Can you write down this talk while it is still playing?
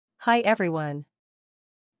Hi everyone.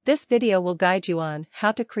 This video will guide you on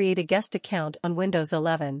how to create a guest account on Windows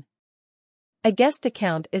 11. A guest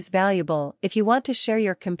account is valuable if you want to share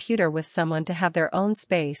your computer with someone to have their own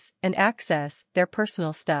space and access their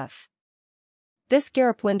personal stuff. This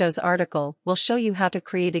GearUpWindows article will show you how to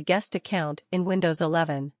create a guest account in Windows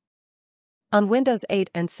 11. On Windows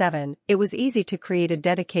 8 and 7, it was easy to create a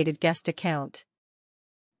dedicated guest account.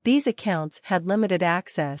 These accounts had limited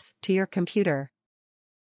access to your computer.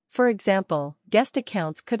 For example, guest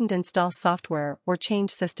accounts couldn't install software or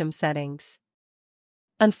change system settings.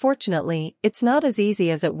 Unfortunately, it's not as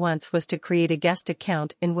easy as it once was to create a guest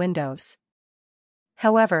account in Windows.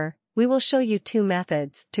 However, we will show you two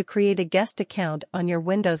methods to create a guest account on your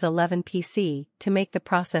Windows 11 PC to make the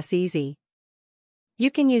process easy.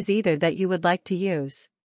 You can use either that you would like to use.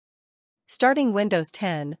 Starting Windows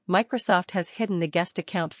 10, Microsoft has hidden the guest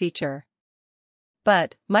account feature.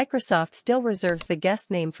 But Microsoft still reserves the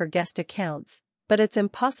guest name for guest accounts, but it's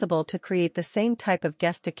impossible to create the same type of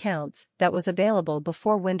guest accounts that was available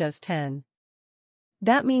before Windows 10.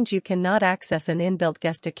 That means you cannot access an inbuilt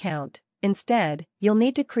guest account. Instead, you'll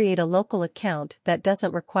need to create a local account that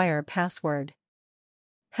doesn't require a password.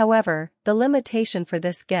 However, the limitation for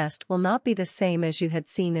this guest will not be the same as you had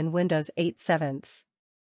seen in Windows 8/7.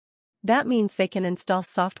 That means they can install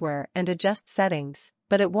software and adjust settings,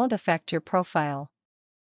 but it won't affect your profile.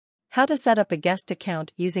 How to set up a guest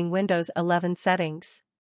account using Windows 11 settings.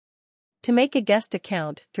 To make a guest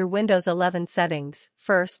account through Windows 11 settings,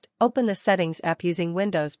 first, open the Settings app using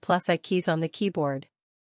Windows +I keys on the keyboard.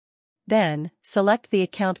 Then, select the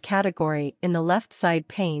account category in the left side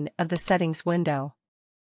pane of the Settings window.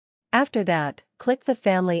 After that, click the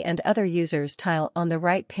Family and Other Users tile on the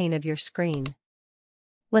right pane of your screen.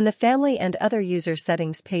 When the Family and Other Users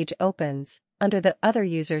settings page opens, under the Other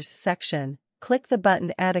Users section, click the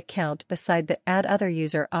button Add Account beside the Add Other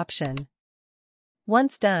User option.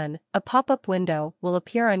 Once done, a pop-up window will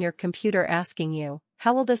appear on your computer asking you,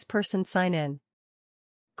 how will this person sign in?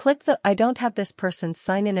 Click the I don't have this person's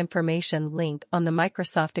sign-in information link on the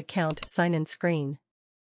Microsoft account sign-in screen.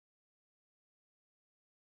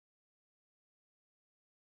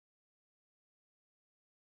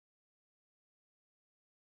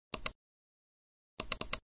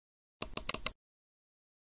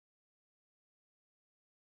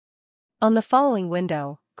 On the following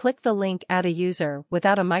window, click the link Add a user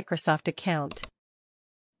without a Microsoft account.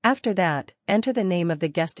 After that, enter the name of the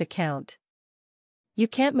guest account. You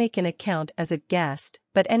can't make an account as a guest,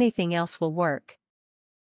 but anything else will work.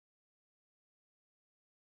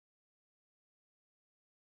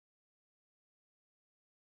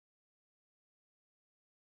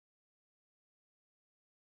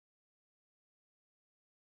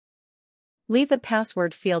 Leave the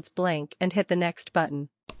password fields blank and hit the Next button.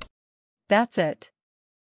 That's it.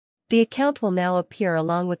 The account will now appear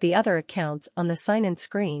along with the other accounts on the sign-in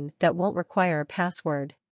screen that won't require a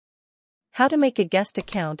password. How to make a guest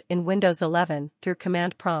account in Windows 11 through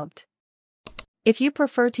Command Prompt. If you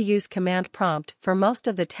prefer to use Command Prompt for most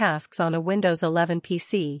of the tasks on a Windows 11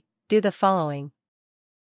 PC, do the following.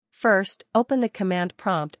 First, open the Command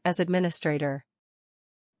Prompt as administrator.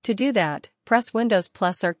 To do that, press Windows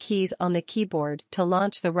 +R keys on the keyboard to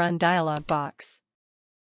launch the Run dialog box.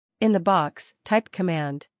 In the box, type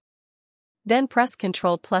Command. Then press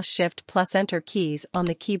Ctrl+Shift+Enter keys on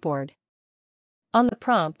the keyboard. On the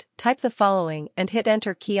prompt, type the following and hit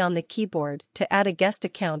Enter key on the keyboard to add a guest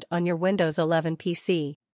account on your Windows 11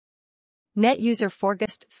 PC. Net user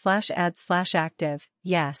forguest/add/active,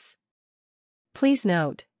 yes. Please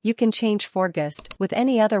note, you can change forguest with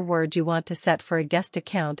any other word you want to set for a guest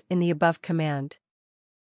account in the above command.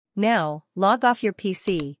 Now, log off your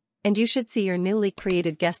PC, and you should see your newly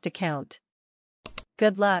created guest account.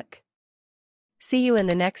 Good luck! See you in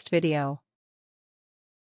the next video.